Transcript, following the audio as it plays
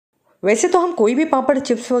वैसे तो हम कोई भी पापड़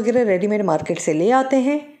चिप्स वगैरह रेडीमेड मार्केट से ले आते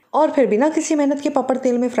हैं और फिर बिना किसी मेहनत के पापड़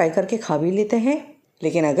तेल में फ्राई करके खा भी लेते हैं,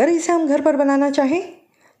 लेकिन अगर इसे हम घर पर बनाना चाहें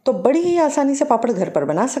तो बड़ी ही आसानी से पापड़ घर पर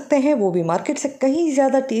बना सकते हैं, वो भी मार्केट से कहीं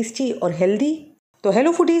ज़्यादा टेस्टी और हेल्दी। तो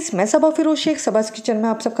हेलो फूडीज, मैं सबा फिरोज शेख, सबास किचन में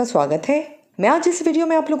आप सबका स्वागत है। मैं आज इस वीडियो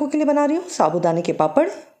में आप लोगों के लिए बना रही हूँ साबूदाने के पापड़।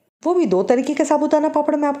 वो भी 2 तरीके के साबूदाना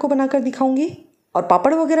पापड़ मैं आपको बनाकर दिखाऊंगी। और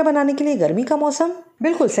पापड़ वगैरह बनाने के लिए गर्मी का मौसम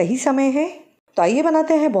बिल्कुल सही समय है। तो आइए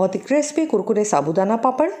बनाते हैं बहुत ही क्रिस्पी कुरकुरे साबूदाना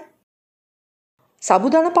पापड़।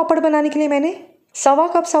 साबूदाना पापड़ बनाने के लिए मैंने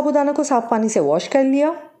 1.25 कप साबूदाना को साफ पानी से वॉश कर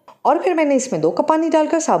लिया और फिर मैंने इसमें 2 कप पानी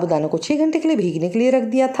डालकर साबूदाना को 6 घंटे के लिए भीगने के लिए रख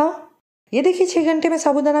दिया था। ये देखिए 6 घंटे में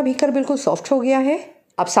साबूदाना भीगकर बिल्कुल सॉफ्ट हो गया है।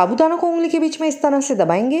 अब साबूदाना को उंगली के बीच में इस तरह से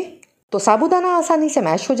दबाएंगे तो साबूदाना आसानी से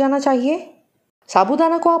मैश हो जाना चाहिए।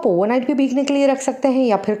 साबूदाना को आप ओवरनाइट भी भीगने के लिए रख सकते हैं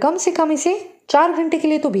या फिर कम से कम इसे 4 घंटे के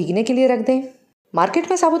लिए तो भीगने के लिए रख दें। मार्केट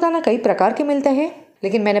में साबूदाना कई प्रकार के मिलते हैं,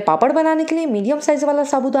 लेकिन मैंने पापड़ बनाने के लिए मीडियम साइज वाला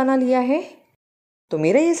साबूदाना लिया है। तो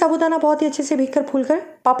मेरा ये साबूदाना बहुत ही अच्छे से भीगकर फूलकर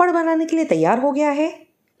पापड़ बनाने के लिए तैयार हो गया है।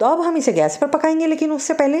 तो अब हम इसे गैस पर पकाएंगे, लेकिन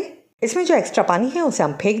उससे पहले इसमें जो एक्स्ट्रा पानी है उसे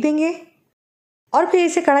हम फेंक देंगे और फिर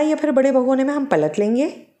इसे कढ़ाई या फिर बड़े भगोने में हम पलट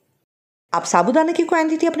लेंगे। आप साबूदाने की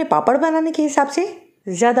क्वांटिटी अपने पापड़ बनाने के हिसाब से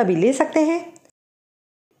ज़्यादा भी ले सकते हैं।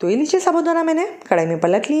 तो ये लीजिए साबूदाना मैंने कढ़ाई में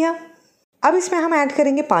पलट लिया। अब इसमें हम ऐड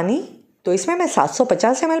करेंगे पानी। तो इसमें मैं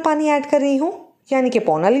 750 ml पानी ऐड कर रही हूँ, यानी कि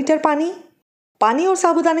 1.25 लीटर पानी। पानी और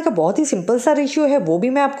साबूदाने का बहुत ही सिंपल सा रेशियो है, वो भी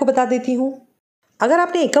मैं आपको बता देती हूँ। अगर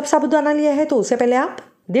आपने 1 कप साबूदाना लिया है तो उससे पहले आप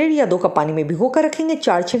 1.5 या 2 कप पानी में भिगो कर रखेंगे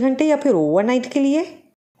 4-6 घंटे या फिर ओवरनाइट के लिए।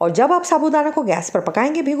 और जब आप साबूदाना को गैस पर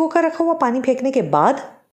पकाएंगे भिगो कर रखा हुआ पानी फेंकने के बाद,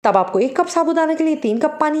 तब आपको 1 कप साबूदाना के लिए 3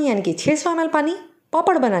 कप पानी यानी कि 600 ml पानी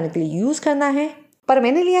पापड़ बनाने के लिए यूज़ करना है। पर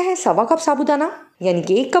मैंने लिया है 1.25 कप साबूदाना, यानी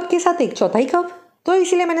कि 1 कप के साथ 1/4 कप, तो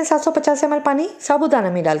इसलिए मैंने 750 ml पानी साबूदाना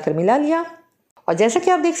में डालकर मिला लिया। और जैसा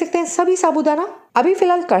कि आप देख सकते हैं सभी साबूदाना अभी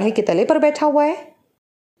फिलहाल कढ़ाई के तले पर बैठा हुआ है,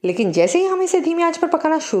 लेकिन जैसे ही हम इसे धीमी आंच पर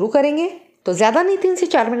पकाना शुरू करेंगे तो ज़्यादा नहीं 3 से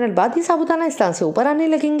 4 मिनट बाद ही साबूदाना इस तरह से ऊपर आने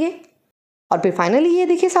लगेंगे। और फिर फाइनली ये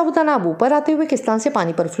देखिए साबूदाना अब ऊपर आते हुए किस तरह से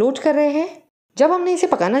पानी पर फ्लोट कर रहे हैं। जब हमने इसे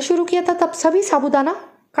पकाना शुरू किया था तब सभी साबूदाना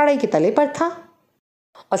कढ़ाई के तले पर था।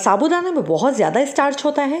 और साबूदाना में बहुत ज़्यादा स्टार्च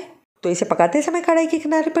होता है, तो इसे पकाते समय कढ़ाई के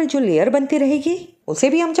किनारे पर जो लेयर बनती रहेगी उसे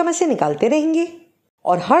भी हम चम्मच से निकालते रहेंगे।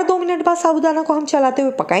 और हर 2 मिनट बाद साबूदाना को हम चलाते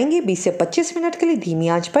हुए पकाएंगे 20 से 25 मिनट के लिए धीमी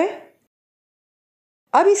आंच पर।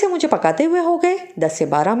 अब इसे मुझे पकाते हुए हो गए 10 से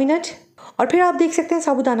 12 मिनट और फिर आप देख सकते हैं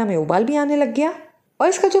साबूदाना में उबाल भी आने लग गया और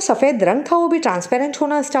इसका जो सफ़ेद रंग था वो भी ट्रांसपेरेंट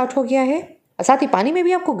होना स्टार्ट हो गया है और साथ ही पानी में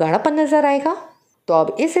भी आपको गाढ़ापन नजर आएगा। तो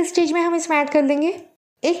अब इस स्टेज में हम इसमें ऐड कर देंगे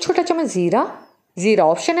 1 छोटा चम्मच जीरा। जीरा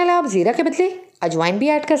ऑप्शनल है, आप जीरा के बदले अजवाइन भी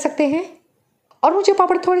ऐड कर सकते हैं। और मुझे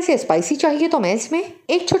पापड़ थोड़े से स्पाइसी चाहिए तो मैं इसमें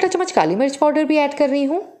 1 छोटा चम्मच काली मिर्च पाउडर भी ऐड कर रही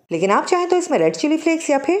हूँ, लेकिन आप चाहें तो इसमें रेड चिली फ्लेक्स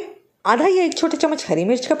या फिर आधा या 1 छोटा चम्मच हरी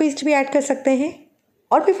मिर्च का पेस्ट भी ऐड कर सकते हैं।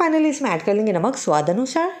 और फिर फाइनली इसमें ऐड कर लेंगे नमक स्वाद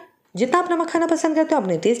अनुसार। जितना आप नमक खाना पसंद करते हो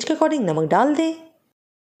अपने टेस्ट के अकॉर्डिंग नमक डाल दें।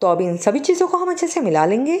 तो अब इन सभी चीज़ों को हम अच्छे से मिला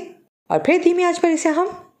लेंगे और फिर धीमी आंच पर इसे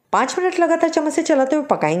हम 5 मिनट लगातार चम्मच से चलाते हुए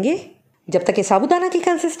पकाएंगे जब तक कि साबूदाना की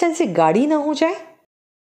कंसिस्टेंसी गाढ़ी ना हो जाए।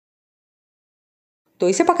 तो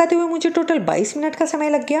इसे पकाते हुए मुझे टोटल 22 मिनट का समय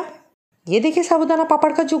लग गया। ये देखिए साबूदाना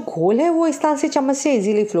पापड़ का जो घोल है वो इस तरह से चम्मच से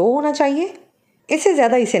इजीली फ्लो होना चाहिए। इससे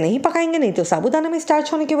ज़्यादा इसे नहीं पकाएंगे, नहीं तो साबूदाना में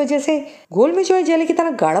स्टार्च होने की वजह से घोल में जो है जेली की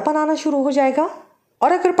तरह गाढ़ापन आना शुरू हो जाएगा।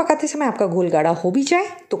 और अगर पकाते समय आपका घोल गाढ़ा हो भी जाए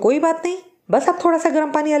तो कोई बात नहीं, बस आप थोड़ा सा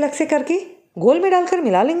गर्म पानी अलग से करके घोल में डालकर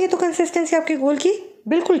मिला लेंगे तो कंसिस्टेंसी आपके घोल की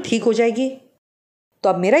बिल्कुल ठीक हो जाएगी। तो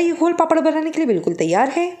अब मेरा ये घोल पापड़ बनाने के लिए बिल्कुल तैयार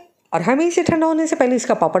है और हमें इसे ठंडा होने से पहले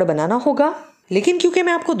इसका पापड़ बनाना होगा। लेकिन क्योंकि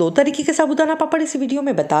मैं आपको 2 तरीके के साबूदाना पापड़ इस वीडियो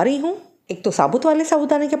में बता रही हूँ, एक तो साबुत वाले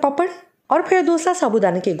साबूदाने के पापड़ और फिर दूसरा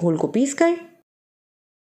साबूदाने के घोल को पीस कर।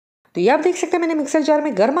 तो ये आप देख सकते हैं मैंने मिक्सर जार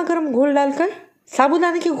में गर्मा गर्म घोल डालकर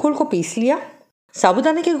साबूदाने के घोल को पीस लिया।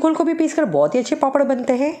 साबूदाने के घोल को भी पीसकर बहुत ही अच्छे पापड़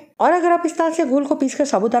बनते हैं। और अगर आप इस तरह से घोल को पीसकर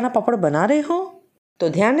साबूदाना पापड़ बना रहे हो तो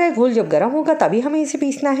ध्यान रहे घोल जब गर्म होगा तभी हमें इसे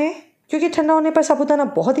पीसना है, क्योंकि ठंडा होने पर साबूदाना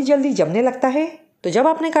बहुत ही जल्दी जमने लगता है। तो जब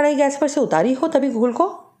आपने कढ़ाई गैस पर से उतारी हो तभी घोल को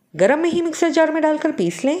गर्म में ही मिक्सर जार में डालकर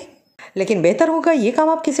पीस लें, लेकिन बेहतर होगा ये काम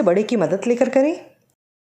आप किसी बड़े की मदद लेकर करें।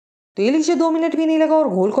 तो ये लीजिए 2 मिनट भी नहीं लगा और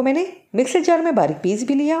घोल को मैंने मिक्सर जार में बारीक पीस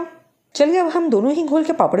भी लिया। चलिए अब हम दोनों ही घोल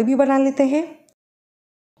के पापड़ भी बना लेते हैं।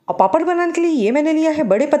 और पापड़ बनाने के लिए ये मैंने लिया है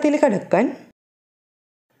बड़े पतीले का ढक्कन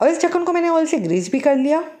और इस ढक्कन को मैंने ऑयल से ग्रीस भी कर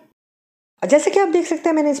लिया। और जैसे कि आप देख सकते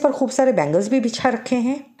हैं मैंने इस पर खूब सारे बैंगल्स भी बिछा रखे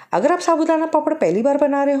हैं। अगर आप साबूदाना पापड़ पहली बार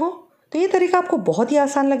बना रहे हो तो ये तरीका आपको बहुत ही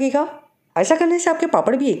आसान लगेगा। ऐसा करने से आपके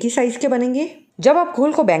पापड़ भी एक ही साइज़ के बनेंगे। जब आप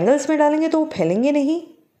घोल को बैंगल्स में डालेंगे तो वो फैलेंगे नहीं,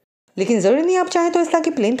 लेकिन ज़रूरी नहीं, आप चाहें तो इस तरह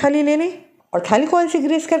की प्लेन थाली ले लें और थाली को ऑयल से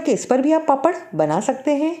ग्रीस करके इस पर भी आप पापड़ बना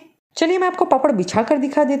सकते हैं। चलिए मैं आपको पापड़ बिछा कर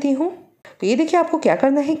दिखा देती हूँ। तो ये देखिए, आपको क्या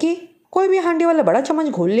करना है कि कोई भी हांडी वाला बड़ा चम्मच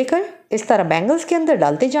घोल लेकर इस तरह बैंगल्स के अंदर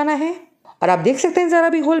डालते जाना है। और आप देख सकते हैं ज़रा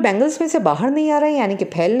भी घोल बैंगल्स में से बाहर नहीं आ रहा है, यानी कि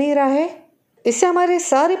फैल नहीं रहा है। इससे हमारे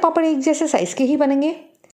सारे पापड़ एक जैसे साइज़ के ही बनेंगे।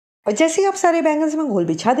 और जैसे ही आप सारे बैंगल्स में घोल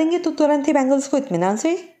बिछा देंगे तो तुरंत ही बैंगल्स को इत्मीनान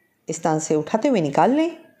से इस तरह से उठाते हुए निकाल लें,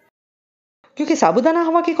 क्योंकि साबूदाना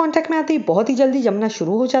हवा के कांटेक्ट में आते ही बहुत ही जल्दी जमना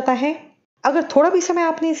शुरू हो जाता है। अगर थोड़ा भी समय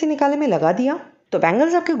आपने इसे निकालने में लगा दिया तो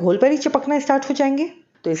बैंगल्स आपके घोल पर ही चिपकना स्टार्ट हो जाएंगे।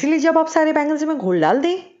 तो इसीलिए जब आप सारे बैंगल्स में घोल डाल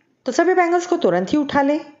दें तो सभी बैंगल्स को तुरंत ही उठा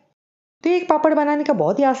लें। तो ये एक पापड़ बनाने का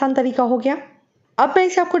बहुत ही आसान तरीका हो गया। अब मैं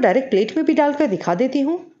इसे आपको डायरेक्ट प्लेट में भी डालकर दिखा देती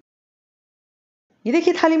हूँ। ये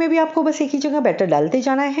देखिए, थाली में भी आपको बस एक ही जगह बैटर डालते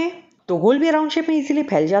जाना है तो घोल भी राउंड शेप में इजीली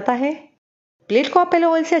फैल जाता है। प्लेट को आप पहले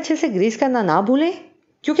ऑयल से अच्छे से ग्रीस करना ना भूलें,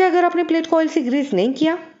 क्योंकि अगर आपने प्लेट को ऑयल से ग्रीस नहीं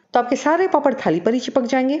किया तो आपके सारे पापड़ थाली पर ही चिपक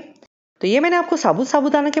जाएंगे। तो ये मैंने आपको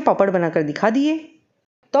साबूदाना के पापड़ बनाकर दिखा दिए।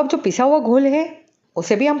 तो अब जो पिसा हुआ घोल है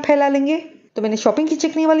उसे भी हम फैला लेंगे। तो मैंने शॉपिंग की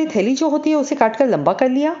चिकनी वाली थैली जो होती है उसे काटकर लंबा कर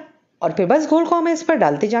लिया और फिर बस घोल को हमें इस पर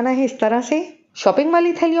डालते जाना है इस तरह से। शॉपिंग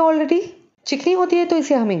वाली थैलियाँ ऑलरेडी चिकनी होती है तो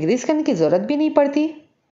इसे हमें ग्रीस करने की ज़रूरत भी नहीं पड़ती।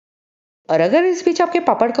 और अगर इस बीच आपके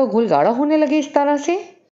पापड़ का घोल गाढ़ा होने लगे इस तरह से,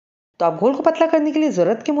 तो आप घोल को पतला करने के लिए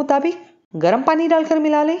ज़रूरत के मुताबिक गर्म पानी डालकर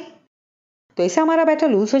मिला लें। तो इससे हमारा बैटर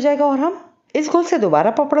लूज हो जाएगा और हम इस घोल से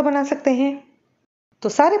दोबारा पापड़ बना सकते हैं। तो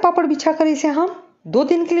सारे पापड़ बिछाकर इसे हम 2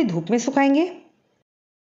 दिन के लिए धूप में सुखाएंगे।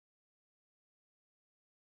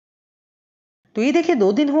 तो ये देखिए,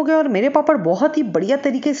 2 दिन हो गए और मेरे पापड़ बहुत ही बढ़िया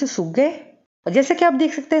तरीके से सूख गए। और जैसे कि आप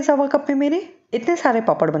देख सकते हैं, सवा कप में मेरे इतने सारे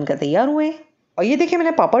पापड़ बनकर तैयार हुए हैं। और ये देखिए,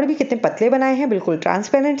 मैंने पापड़ भी कितने पतले बनाए हैं, बिल्कुल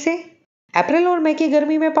ट्रांसपेरेंट से। अप्रैल और मई की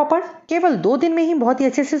गर्मी में पापड़ केवल 2 दिन में ही बहुत ही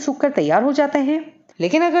अच्छे से सूख कर तैयार हो जाते हैं।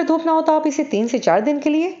 लेकिन अगर धूप ना हो तो आप इसे 3 से 4 दिन के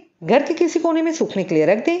लिए घर के किसी कोने में सूखने के लिए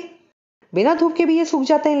रख दें। बिना धूप के भी ये सूख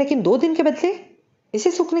जाते हैं, लेकिन 2 दिन के बदले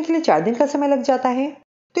इसे सूखने के लिए 4 दिन का समय लग जाता है।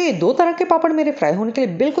 तो ये 2 तरह के पापड़ मेरे फ्राई होने के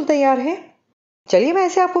लिए बिल्कुल तैयार है। चलिए मैं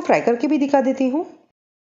इसे आपको फ्राई करके भी दिखा देती हूँ।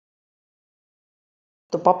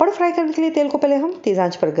 तो पापड़ फ्राई करने के लिए तेल को पहले हम तेज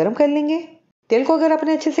आंच पर गर्म कर लेंगे। तेल को अगर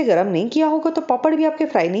आपने अच्छे से गर्म नहीं किया होगा तो पापड़ भी आपके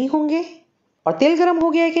फ्राई नहीं होंगे। और तेल गर्म हो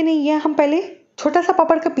गया है कि नहीं, यह हम पहले छोटा सा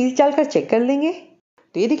पापड़ का पीस डालकर चेक कर लेंगे।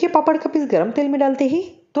 तो ये देखिए, पापड़ का पीस गर्म तेल में डालते ही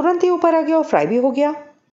तुरंत ही ऊपर आ गया और फ्राई भी हो गया।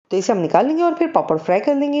 तो इसे हम निकाल लेंगे और फिर पापड़ फ्राई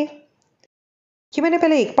कर लेंगे। कि मैंने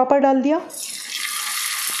पहले एक पापड़ डाल दिया।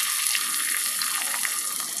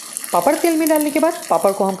 पापड़ तेल में डालने के बाद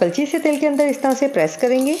पापड़ को हम कलछी से तेल के अंदर इस तरह से प्रेस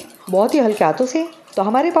करेंगे, बहुत ही हल्के हाथों से। तो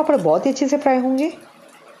हमारे पापड़ बहुत ही अच्छे से फ्राई होंगे।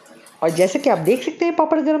 और जैसे कि आप देख सकते हैं,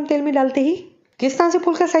 पापड़ गर्म तेल में डालते ही किस तरह से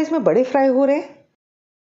फुल्का साइज में बड़े फ्राई हो रहे हैं।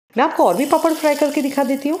 मैं आपको और भी पापड़ फ्राई करके दिखा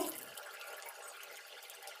देती हूँ।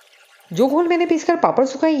 जो घोल मैंने पीसकर पापड़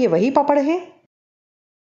सुखाए ये वही पापड़ है।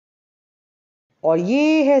 और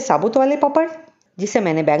ये है साबुत वाले पापड़, जिसे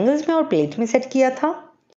मैंने बैंगल्स में और प्लेट में सेट किया था।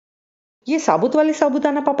 ये साबुत वाले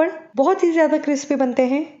साबूदाना पापड़ बहुत ही ज़्यादा क्रिस्पी बनते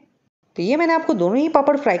हैं। तो ये मैंने आपको दोनों ही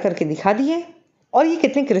पापड़ फ्राई करके दिखा दिए। और ये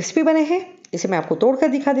कितने क्रिस्पी बने हैं इसे मैं आपको तोड़कर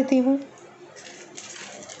दिखा देती हूँ।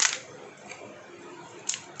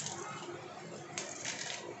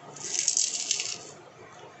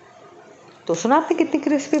 तो सुना आपने कितनी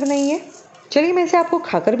क्रिस्पी बनाई है। चलिए मैं इसे आपको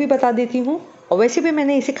खाकर भी बता देती हूँ। और वैसे भी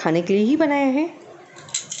मैंने इसे खाने के लिए ही बनाया है।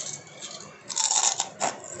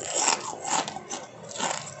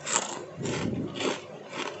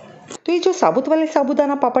 तो ये जो साबुत वाले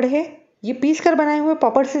साबूदाना पापड़ है, ये पीस कर बनाए हुए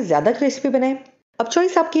पापड़ से ज़्यादा क्रिस्पी बने। अब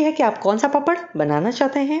चॉइस आपकी है कि आप कौन सा पापड़ बनाना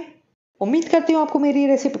चाहते हैं। उम्मीद करती हूँ आपको मेरी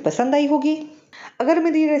रेसिपी पसंद आई होगी। अगर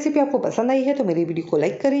मेरी रेसिपी आपको पसंद आई है तो मेरी वीडियो को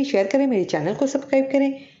लाइक करें, शेयर करें, मेरे चैनल को सब्सक्राइब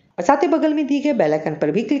करें और साथ ही बगल में दिए गए बेल आइकन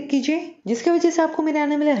पर भी क्लिक कीजिए, जिसकी वजह से आपको मेरे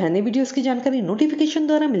आने वाले हर नई वीडियोस की जानकारी नोटिफिकेशन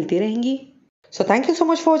द्वारा मिलती रहेंगी। So thank you so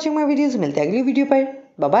much for watching my videos. मिलते हैं अगली वीडियो पर।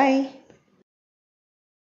 Bye bye.